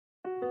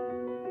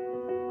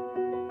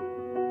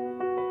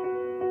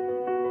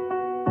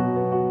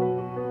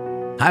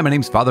Hi, my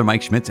name's Father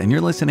Mike Schmitz, and you're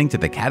listening to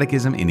the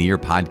Catechism in a Year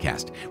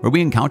podcast, where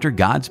we encounter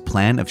God's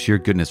plan of sheer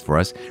goodness for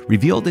us,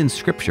 revealed in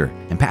Scripture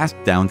and passed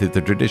down through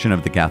the tradition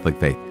of the Catholic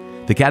faith.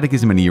 The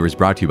Catechism in a Year is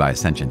brought to you by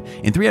Ascension.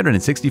 In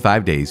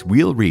 365 days,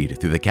 we'll read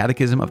through the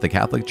Catechism of the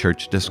Catholic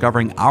Church,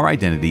 discovering our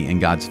identity in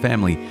God's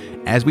family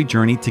as we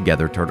journey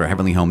together toward our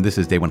heavenly home. This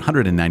is day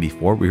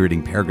 194. We're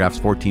reading paragraphs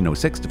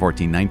 1406 to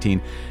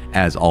 1419.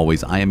 As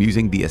always, I am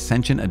using the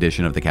Ascension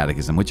edition of the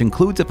Catechism, which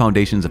includes a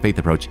Foundations of Faith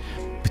approach,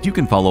 but you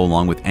can follow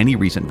along with any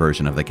recent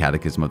version of the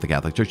Catechism of the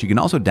Catholic Church. You can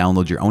also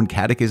download your own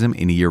Catechism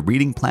in a Year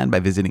reading plan by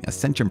visiting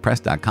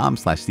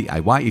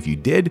ascensionpress.com/CIY. If you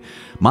did,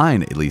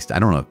 mine at least, I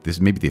don't know if this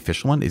is maybe the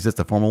official one. Is this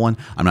the formal one?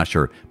 I'm not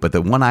sure. But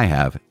the one I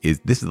have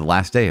this is the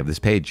last day of this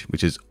page,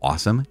 which is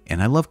awesome.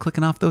 And I love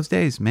clicking off those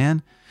days,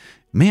 man.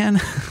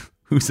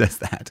 Who says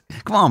that?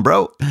 Come on,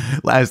 bro.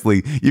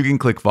 Lastly, you can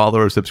click follow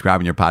or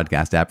subscribe in your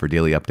podcast app for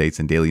daily updates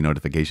and daily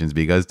notifications,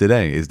 because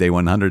today is day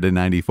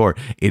 194.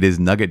 It is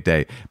Nugget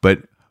Day.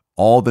 But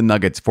all the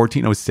nuggets,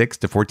 1406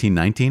 to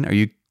 1419, are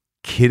you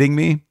kidding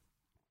me?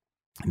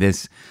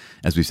 This,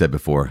 as we said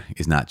before,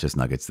 is not just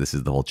nuggets. This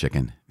is the whole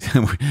chicken.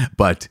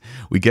 But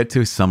we get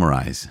to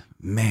summarize.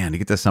 Man, we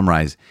get to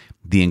summarize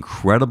the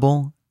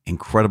incredible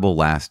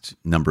last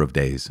number of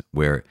days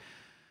where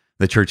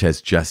the church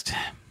has just,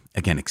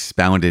 again,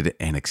 expounded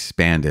and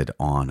expanded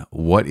on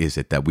what is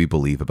it that we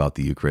believe about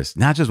the Eucharist.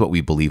 Not just what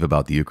we believe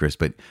about the Eucharist,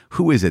 but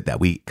who is it that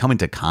we come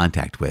into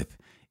contact with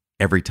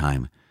every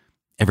time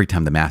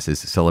the Mass is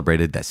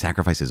celebrated, that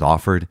sacrifice is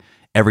offered,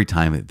 every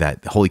time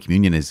that Holy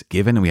Communion is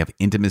given and we have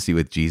intimacy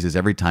with Jesus,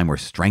 every time we're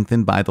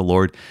strengthened by the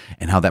Lord,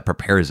 and how that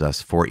prepares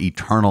us for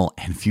eternal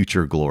and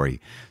future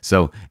glory.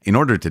 So in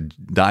order to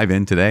dive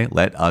in today,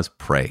 let us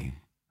pray.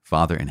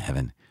 Father in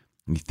heaven,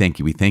 we thank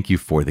you. We thank you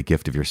for the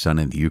gift of your Son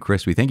in the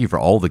Eucharist. We thank you for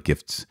all the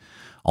gifts,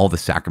 all the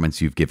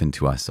sacraments you've given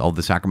to us, all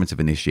the sacraments of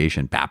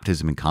initiation,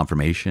 baptism and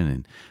confirmation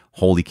and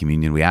Holy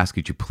Communion. We ask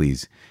that you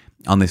please,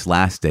 on this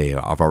last day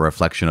of our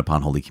reflection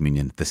upon Holy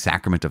Communion, the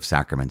sacrament of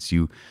sacraments,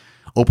 you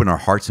open our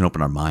hearts and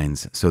open our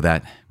minds so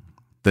that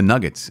the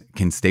nuggets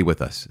can stay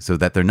with us, so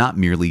that they're not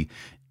merely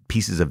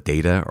pieces of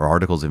data or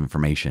articles of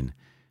information,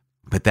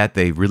 but that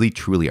they really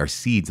truly are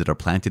seeds that are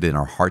planted in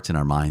our hearts and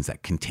our minds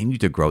that continue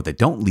to grow, that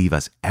don't leave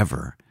us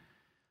ever,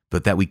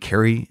 but that we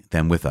carry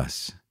them with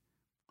us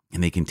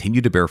and they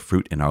continue to bear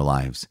fruit in our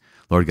lives.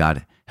 Lord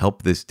God,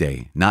 help this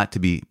day not to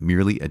be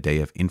merely a day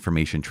of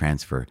information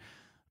transfer,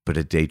 but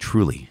a day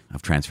truly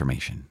of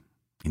transformation.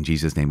 In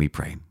Jesus' name we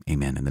pray.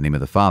 Amen. In the name of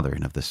the Father,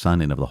 and of the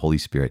Son, and of the Holy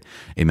Spirit.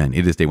 Amen.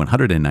 It is day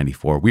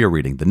 194. We are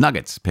reading the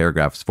Nuggets,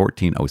 paragraphs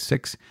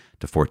 1406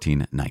 to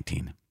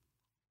 1419.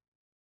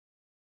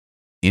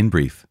 In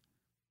brief,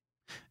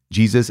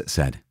 Jesus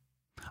said,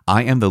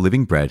 "I am the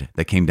living bread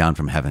that came down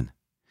from heaven.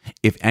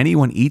 If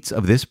anyone eats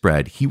of this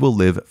bread, he will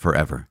live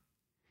forever.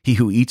 He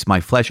who eats my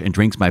flesh and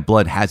drinks my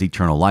blood has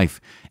eternal life,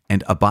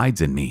 and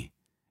abides in me,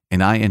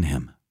 and I in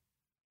him."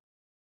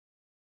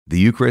 The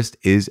Eucharist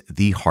is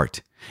the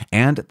heart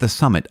and the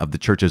summit of the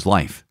Church's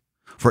life.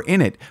 For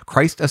in it,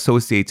 Christ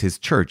associates his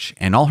Church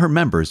and all her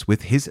members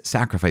with his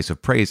sacrifice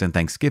of praise and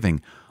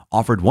thanksgiving,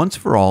 offered once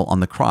for all on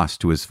the cross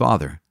to his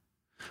Father.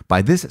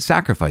 By this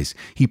sacrifice,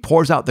 he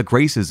pours out the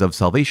graces of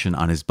salvation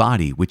on his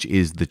body, which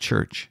is the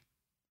Church.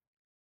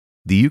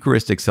 The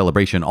Eucharistic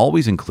celebration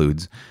always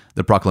includes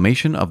the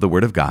proclamation of the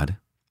Word of God,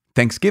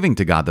 thanksgiving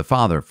to God the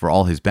Father for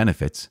all his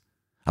benefits,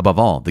 above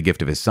all, the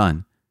gift of his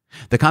Son,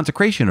 the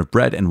consecration of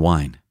bread and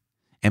wine,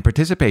 and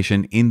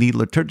participation in the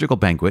liturgical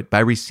banquet by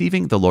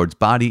receiving the Lord's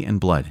body and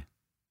blood.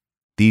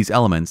 These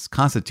elements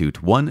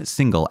constitute one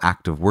single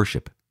act of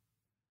worship.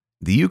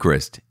 The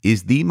Eucharist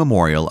is the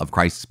memorial of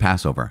Christ's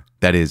Passover,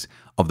 that is,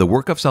 of the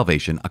work of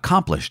salvation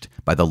accomplished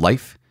by the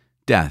life,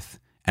 death,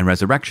 and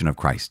resurrection of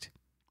Christ,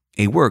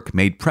 a work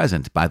made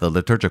present by the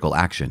liturgical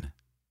action.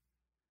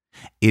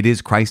 It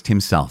is Christ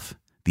himself,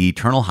 the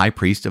eternal high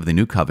priest of the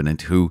new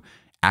covenant, who,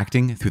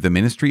 acting through the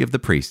ministry of the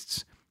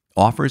priests,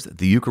 offers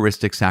the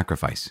Eucharistic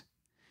sacrifice.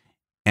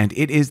 And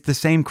it is the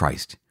same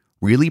Christ,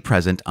 really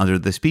present under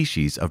the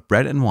species of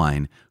bread and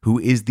wine, who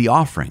is the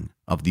offering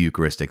of the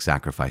Eucharistic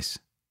sacrifice.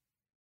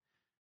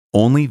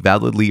 Only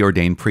validly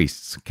ordained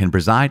priests can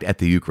preside at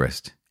the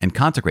Eucharist and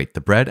consecrate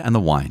the bread and the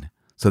wine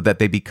so that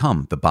they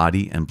become the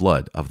body and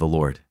blood of the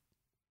Lord.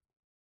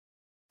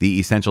 The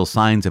essential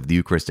signs of the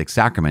Eucharistic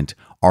sacrament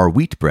are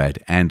wheat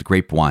bread and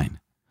grape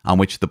wine, on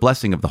which the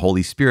blessing of the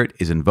Holy Spirit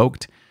is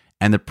invoked,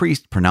 and the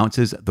priest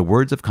pronounces the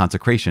words of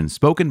consecration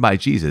spoken by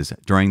Jesus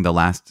during the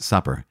Last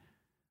Supper.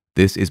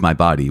 "This is my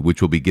body, which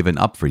will be given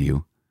up for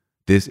you.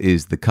 This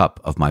is the cup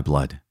of my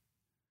blood."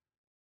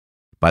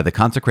 By the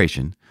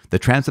consecration, the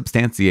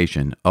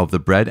transubstantiation of the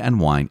bread and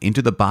wine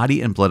into the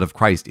body and blood of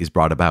Christ is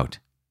brought about.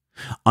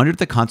 Under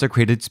the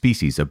consecrated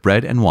species of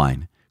bread and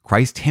wine,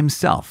 Christ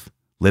himself,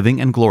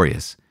 living and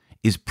glorious,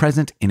 is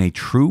present in a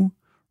true,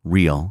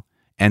 real,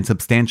 and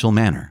substantial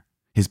manner,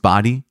 his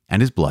body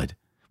and his blood,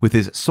 with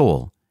his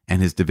soul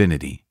and his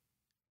divinity.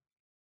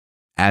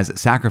 As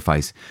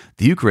sacrifice,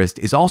 the Eucharist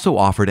is also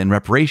offered in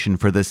reparation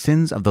for the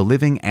sins of the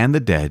living and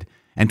the dead,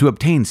 and to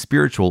obtain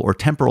spiritual or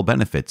temporal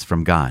benefits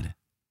from God.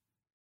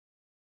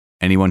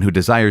 Anyone who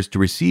desires to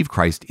receive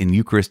Christ in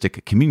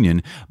Eucharistic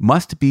communion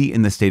must be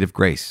in the state of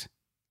grace.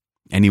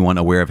 Anyone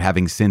aware of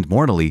having sinned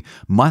mortally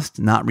must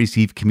not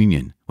receive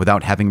communion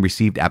without having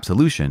received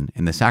absolution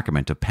in the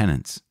sacrament of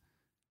penance.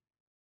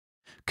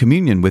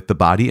 Communion with the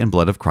body and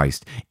blood of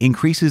Christ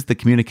increases the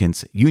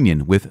communicant's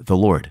union with the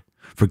Lord,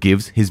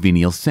 forgives his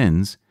venial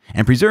sins,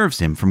 and preserves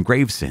him from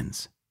grave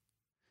sins.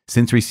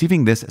 Since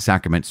receiving this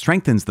sacrament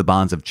strengthens the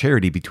bonds of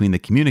charity between the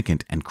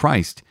communicant and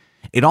Christ,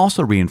 it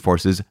also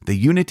reinforces the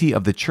unity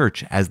of the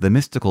Church as the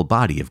mystical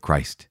body of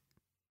Christ.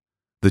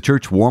 The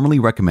Church warmly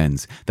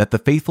recommends that the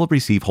faithful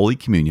receive Holy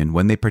Communion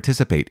when they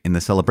participate in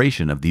the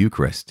celebration of the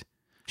Eucharist.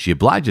 She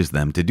obliges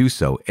them to do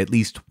so at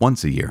least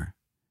once a year.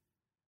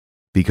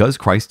 Because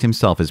Christ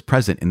himself is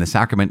present in the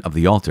sacrament of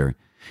the altar,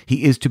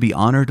 he is to be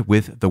honored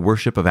with the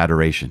worship of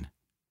adoration.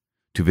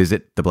 To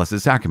visit the Blessed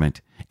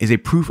Sacrament is a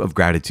proof of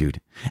gratitude,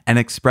 an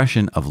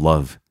expression of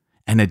love,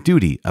 and a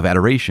duty of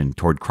adoration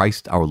toward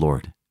Christ our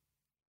Lord.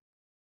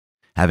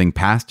 Having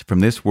passed from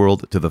this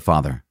world to the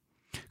Father,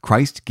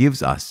 Christ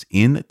gives us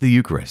in the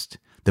Eucharist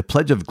the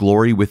pledge of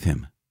glory with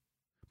him.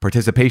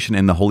 Participation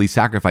in the holy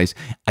sacrifice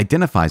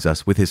identifies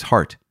us with his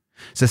heart,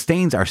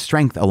 sustains our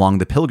strength along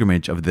the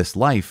pilgrimage of this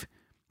life,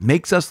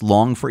 makes us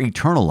long for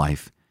eternal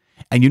life,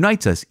 and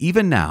unites us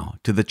even now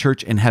to the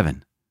Church in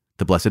heaven,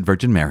 the Blessed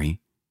Virgin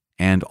Mary,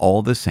 and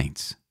all the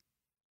saints.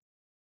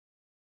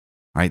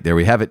 All right, there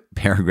we have it,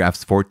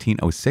 paragraphs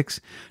 1406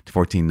 to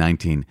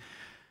 1419.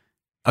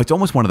 It's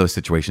almost one of those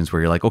situations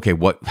where you're like, okay,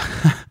 what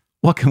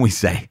can we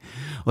say?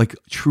 Like,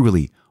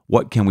 truly,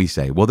 what can we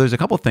say? Well, there's a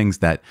couple things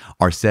that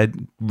are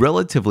said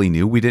relatively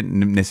new. We didn't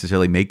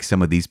necessarily make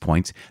some of these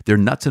points. They're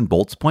nuts and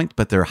bolts points,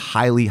 but they're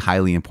highly,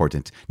 highly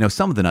important. Now,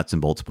 some of the nuts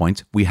and bolts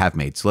points we have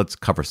made, so let's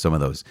cover some of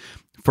those.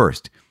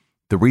 First,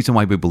 the reason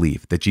why we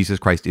believe that Jesus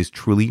Christ is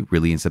truly,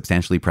 really, and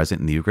substantially present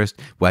in the Eucharist,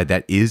 why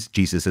that is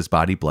Jesus'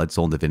 body, blood,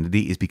 soul, and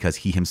divinity, is because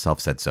he himself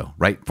said so,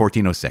 right?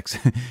 1406.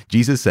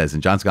 Jesus says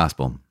in John's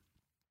Gospel,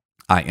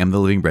 I am the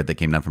living bread that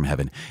came down from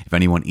heaven. If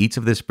anyone eats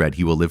of this bread,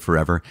 he will live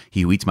forever.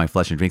 He who eats my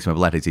flesh and drinks my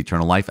blood has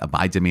eternal life,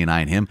 abides in me and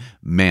I in him.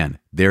 Man,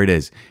 there it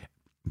is.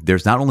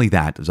 There's not only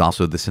that, there's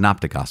also the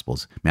Synoptic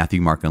Gospels, Matthew,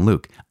 Mark, and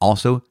Luke.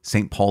 Also,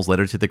 St. Paul's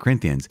letter to the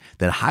Corinthians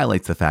that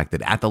highlights the fact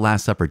that at the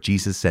Last Supper,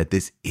 Jesus said,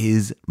 this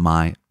is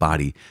my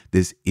body.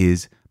 This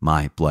is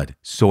my blood.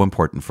 So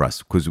important for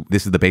us because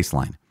this is the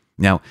baseline.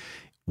 Now,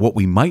 what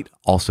we might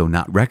also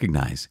not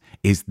recognize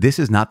is this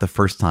is not the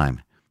first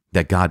time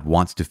that God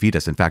wants to feed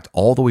us. In fact,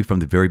 all the way from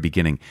the very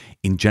beginning,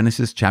 in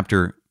Genesis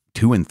chapter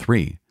 2 and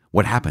 3,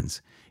 what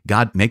happens?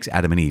 God makes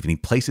Adam and Eve and he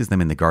places them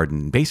in the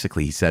garden.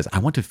 Basically, he says, I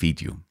want to feed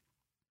you.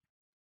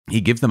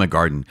 He gives them a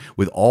garden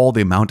with all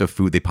the amount of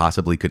food they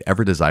possibly could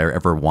ever desire,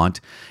 ever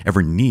want,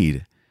 ever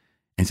need,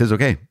 and says,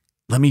 okay,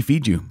 let me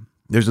feed you.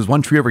 There's this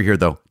one tree over here,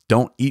 though.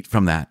 Don't eat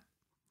from that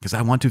because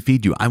I want to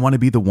feed you. I want to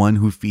be the one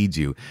who feeds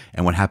you.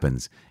 And what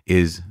happens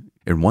is,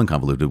 in one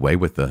convoluted way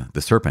with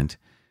the serpent,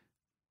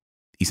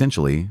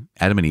 essentially,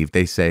 Adam and Eve,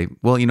 they say,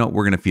 well, you know,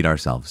 we're going to feed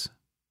ourselves.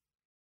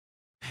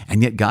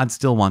 And yet God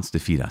still wants to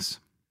feed us.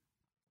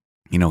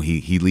 You know,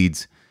 he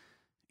leads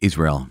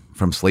Israel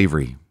from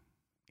slavery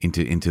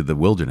into the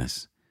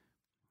wilderness.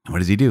 And what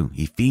does he do?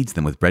 He feeds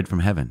them with bread from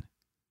heaven.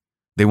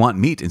 They want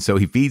meat, and so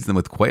he feeds them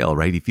with quail,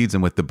 right? He feeds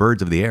them with the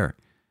birds of the air.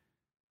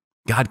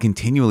 God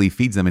continually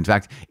feeds them. In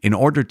fact, in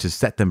order to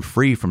set them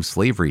free from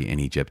slavery in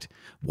Egypt,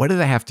 what do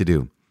they have to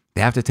do?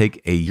 They have to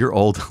take a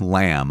year-old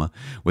lamb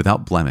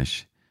without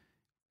blemish,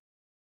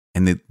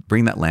 and they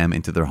bring that lamb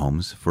into their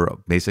homes for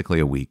basically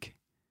a week.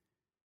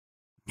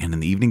 And in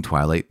the evening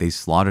twilight, they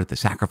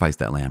sacrifice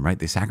that lamb, right?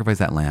 They sacrifice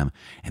that lamb,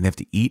 and they have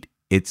to eat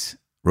its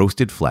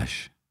roasted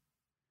flesh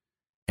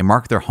and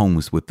mark their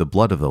homes with the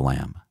blood of the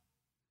lamb.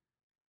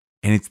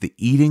 And it's the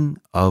eating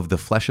of the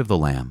flesh of the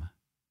lamb,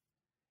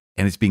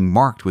 and it's being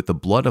marked with the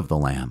blood of the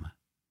lamb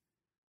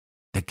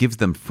that gives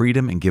them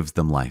freedom and gives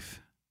them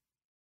life.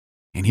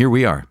 And here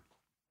we are.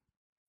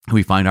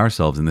 We find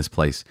ourselves in this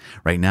place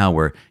right now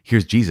where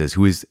here's Jesus,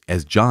 who is,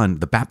 as John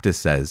the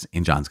Baptist says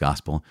in John's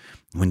Gospel,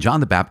 when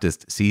John the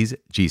Baptist sees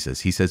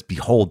Jesus, he says,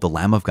 behold, the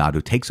Lamb of God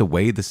who takes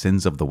away the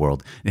sins of the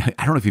world.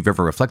 I don't know if you've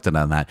ever reflected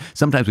on that.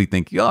 Sometimes we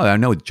think, oh, I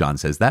know John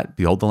says that,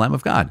 behold, the Lamb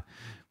of God.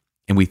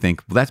 And we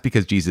think, well, that's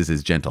because Jesus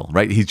is gentle,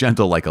 right? He's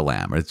gentle like a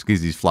lamb, or it's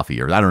because he's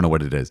fluffy, or I don't know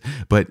what it is.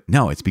 But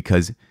no, it's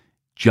because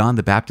John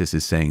the Baptist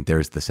is saying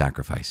there's the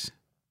sacrifice.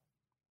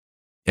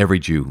 Every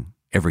Jew,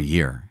 every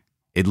year,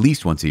 at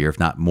least once a year, if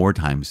not more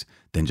times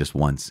than just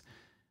once,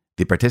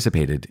 they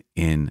participated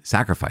in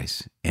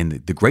sacrifice, and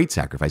the great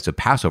sacrifice of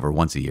Passover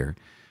once a year,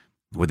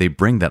 where they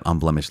bring that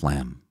unblemished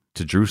lamb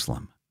to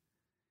Jerusalem,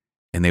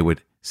 and they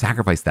would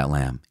sacrifice that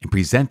lamb and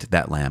present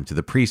that lamb to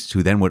the priests,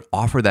 who then would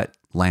offer that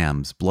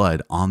lamb's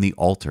blood on the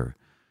altar.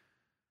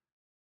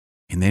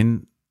 And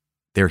then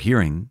they're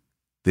hearing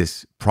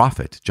this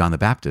prophet, John the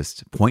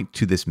Baptist, point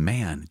to this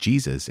man,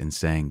 Jesus, and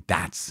saying,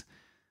 that's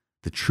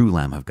the true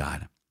Lamb of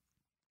God,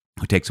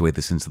 who takes away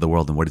the sins of the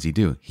world. And what does he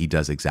do? He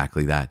does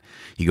exactly that.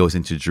 He goes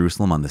into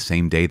Jerusalem on the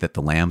same day that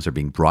the lambs are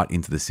being brought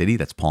into the city.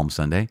 That's Palm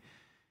Sunday.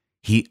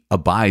 He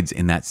abides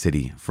in that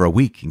city for a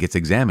week and gets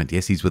examined.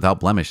 Yes, he's without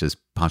blemish, as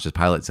Pontius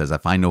Pilate says, I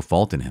find no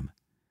fault in him.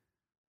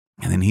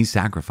 And then he's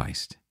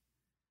sacrificed.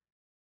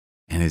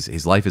 And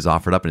his life is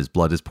offered up and his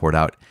blood is poured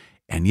out.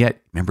 And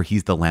yet, remember,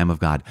 he's the Lamb of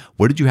God.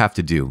 What did you have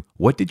to do?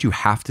 What did you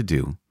have to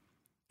do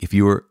if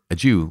you were a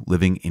Jew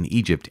living in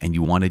Egypt and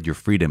you wanted your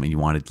freedom and you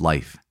wanted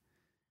life?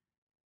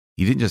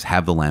 You didn't just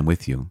have the lamb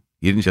with you.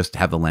 You didn't just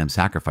have the lamb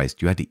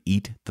sacrificed. You had to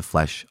eat the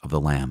flesh of the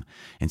lamb.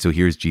 And so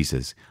here's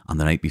Jesus. On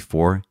the night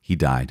before he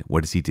died,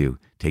 what does he do?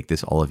 Take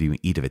this, all of you, and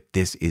eat of it.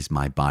 This is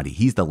my body.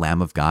 He's the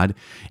Lamb of God,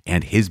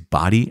 and his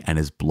body and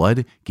his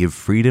blood give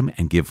freedom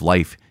and give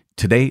life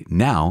today,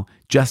 now,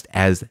 just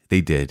as they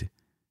did,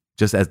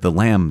 just as the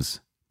lamb's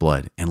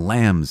blood and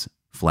lamb's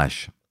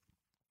flesh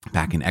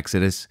back in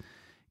Exodus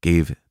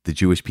gave the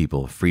Jewish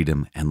people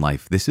freedom and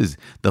life. This is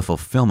the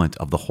fulfillment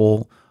of the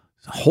whole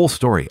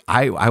story.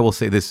 I will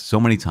say this so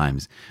many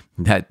times,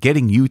 that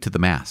getting you to the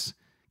Mass,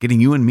 getting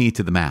you and me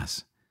to the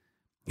Mass,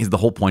 is the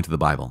whole point of the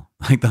Bible.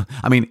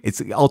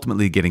 It's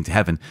ultimately getting to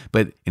heaven.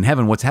 But in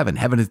heaven, what's heaven?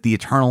 Heaven is the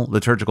eternal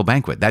liturgical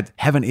banquet. That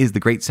heaven is the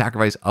great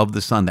sacrifice of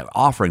the Son, that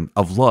offering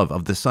of love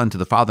of the Son to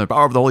the Father, and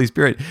power of the Holy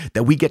Spirit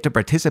that we get to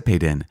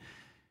participate in.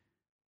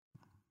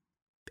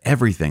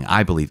 Everything,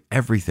 I believe,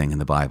 everything in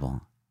the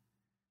Bible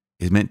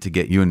is meant to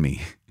get you and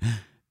me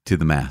to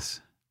the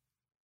Mass.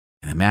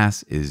 And the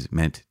Mass is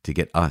meant to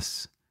get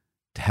us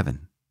to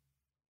heaven.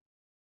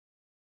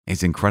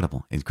 It's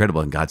incredible. It's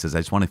incredible. And God says, I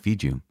just want to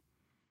feed you.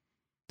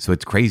 So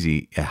it's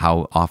crazy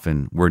how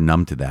often we're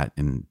numb to that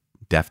and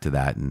deaf to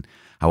that, and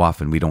how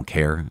often we don't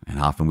care, and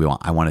how often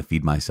I want to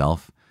feed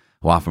myself.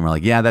 How often we're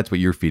like, yeah, that's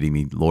what you're feeding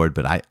me, Lord,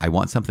 but I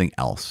want something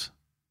else.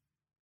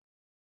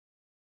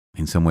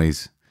 In some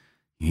ways,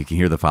 you can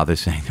hear the Father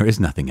saying, there is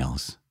nothing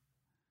else.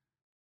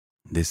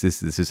 This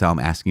is how I'm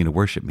asking you to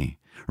worship me.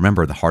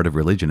 Remember, the heart of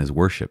religion is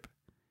worship.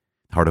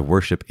 The heart of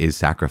worship is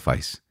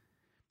sacrifice.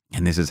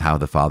 And this is how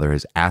the Father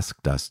has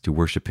asked us to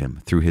worship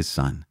him, through his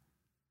Son.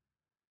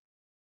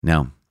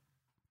 Now,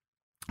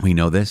 we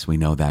know this. We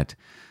know that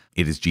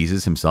it is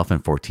Jesus himself in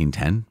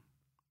 1410.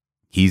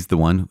 He's the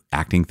one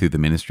acting through the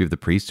ministry of the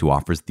priest who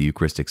offers the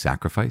Eucharistic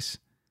sacrifice.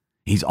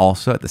 He's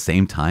also, at the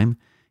same time,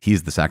 he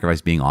is the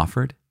sacrifice being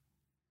offered.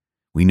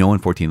 We know in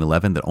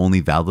 1411 that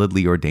only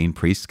validly ordained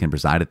priests can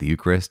preside at the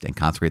Eucharist and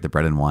consecrate the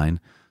bread and wine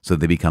so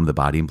that they become the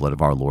body and blood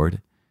of our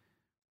Lord.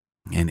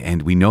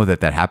 And we know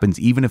that happens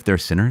even if they're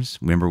sinners.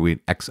 Remember, we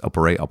ex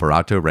opere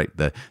operato, right?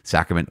 The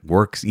sacrament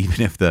works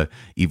even if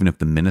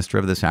the minister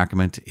of the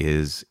sacrament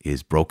is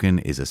broken,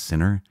 is a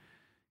sinner.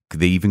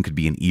 They even could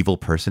be an evil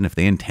person. If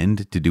they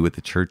intend to do what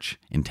the church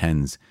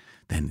intends,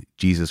 then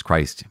Jesus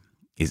Christ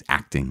is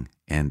acting,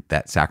 and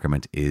that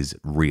sacrament is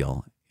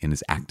real and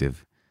is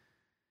active.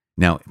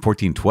 Now,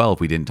 1412,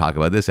 we didn't talk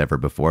about this ever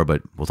before,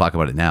 but we'll talk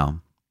about it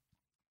now.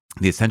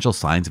 The essential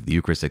signs of the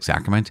Eucharistic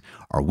sacrament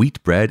are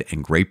wheat bread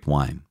and grape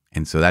wine.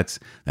 And so that's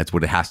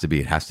what it has to be.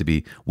 It has to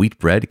be wheat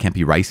bread. It can't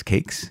be rice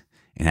cakes.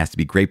 It has to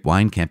be grape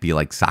wine. Can't be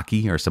like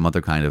sake or some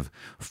other kind of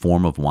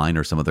form of wine,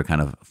 or some other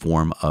kind of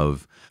form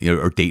of,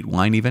 or date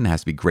wine even. It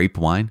has to be grape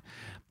wine.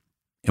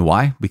 And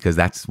why? Because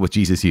that's what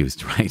Jesus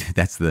used, right?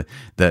 That's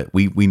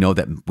we know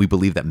that, we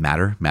believe that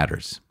matter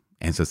matters.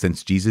 And so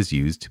since Jesus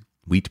used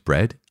wheat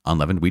bread,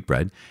 unleavened wheat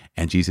bread,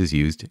 and Jesus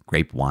used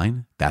grape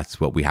wine, that's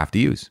what we have to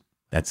use.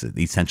 That's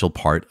the essential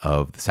part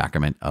of the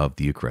sacrament of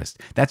the Eucharist.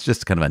 That's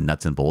just kind of a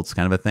nuts and bolts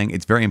kind of a thing.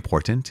 It's very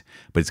important,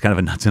 but it's kind of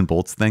a nuts and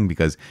bolts thing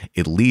because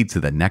it leads to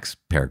the next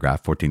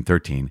paragraph,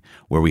 1413,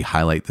 where we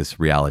highlight this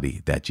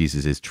reality that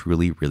Jesus is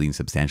truly, really, and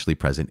substantially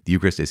present. The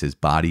Eucharist is his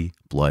body,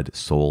 blood,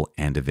 soul,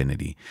 and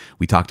divinity.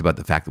 We talked about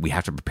the fact that we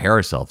have to prepare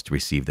ourselves to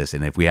receive this.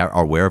 And if we are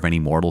aware of any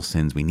mortal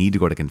sins, we need to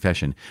go to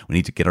confession. We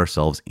need to get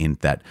ourselves in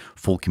that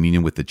full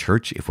communion with the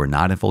church if we're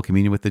not in full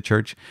communion with the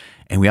church.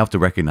 And we have to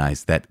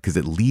recognize that because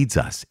it leads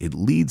us,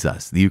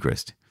 the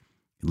Eucharist,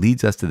 it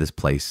leads us to this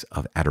place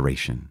of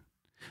adoration,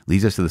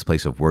 leads us to this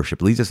place of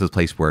worship, leads us to this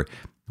place where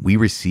we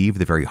receive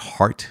the very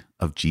heart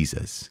of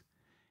Jesus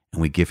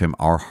and we give him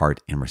our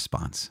heart in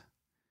response.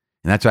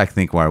 And that's, I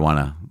think, where I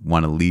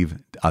want to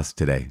leave us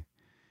today.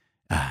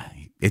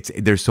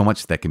 There's so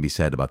much that can be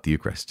said about the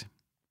Eucharist.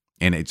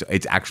 And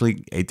it's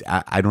actually,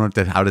 I don't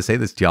know how to say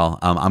this to y'all.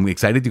 I'm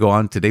excited to go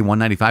on to day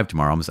 195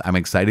 tomorrow. I'm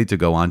excited to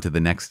go on to the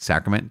next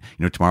sacrament.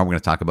 Tomorrow we're going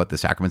to talk about the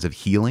sacraments of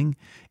healing.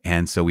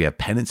 And so we have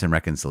penance and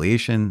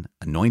reconciliation,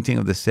 anointing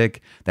of the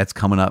sick. That's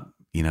coming up,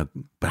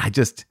 but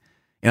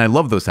I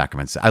love those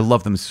sacraments. I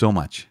love them so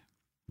much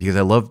because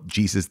I love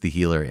Jesus the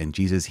healer, and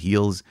Jesus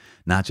heals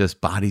not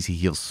just bodies, he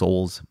heals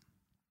souls.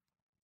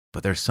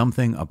 But there's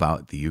something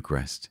about the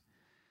Eucharist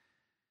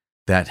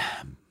that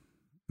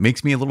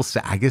makes me a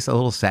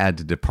little sad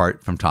to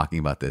depart from talking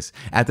about this.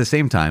 At the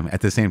same time,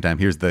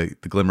 here's the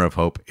glimmer of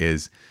hope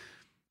is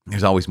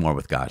there's always more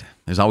with God.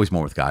 There's always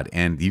more with God.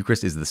 And the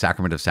Eucharist is the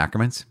sacrament of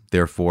sacraments.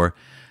 Therefore,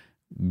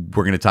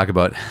 we're going to talk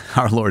about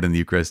our Lord in the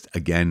Eucharist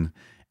again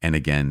and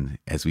again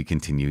as we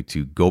continue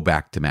to go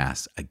back to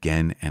Mass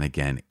again and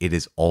again. It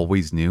is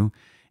always new.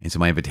 And so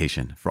my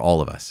invitation for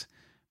all of us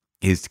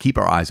is to keep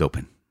our eyes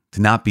open,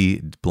 to not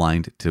be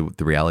blind to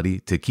the reality,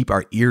 to keep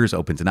our ears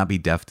open, to not be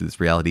deaf to this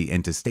reality,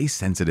 and to stay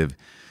sensitive,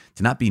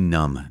 to not be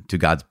numb to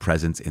God's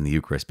presence in the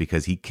Eucharist,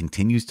 because he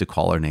continues to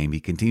call our name. He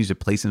continues to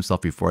place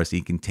himself before us.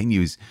 He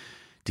continues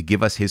to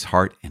give us his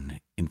heart and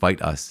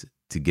invite us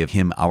to give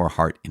him our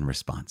heart in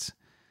response.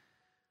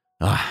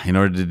 In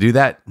order to do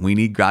that, we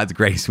need God's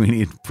grace. We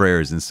need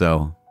prayers. And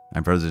so, my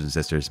brothers and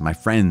sisters, my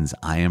friends,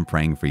 I am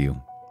praying for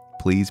you.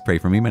 Please pray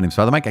for me. My name is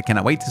Father Mike. I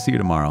cannot wait to see you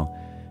tomorrow.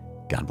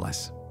 God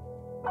bless.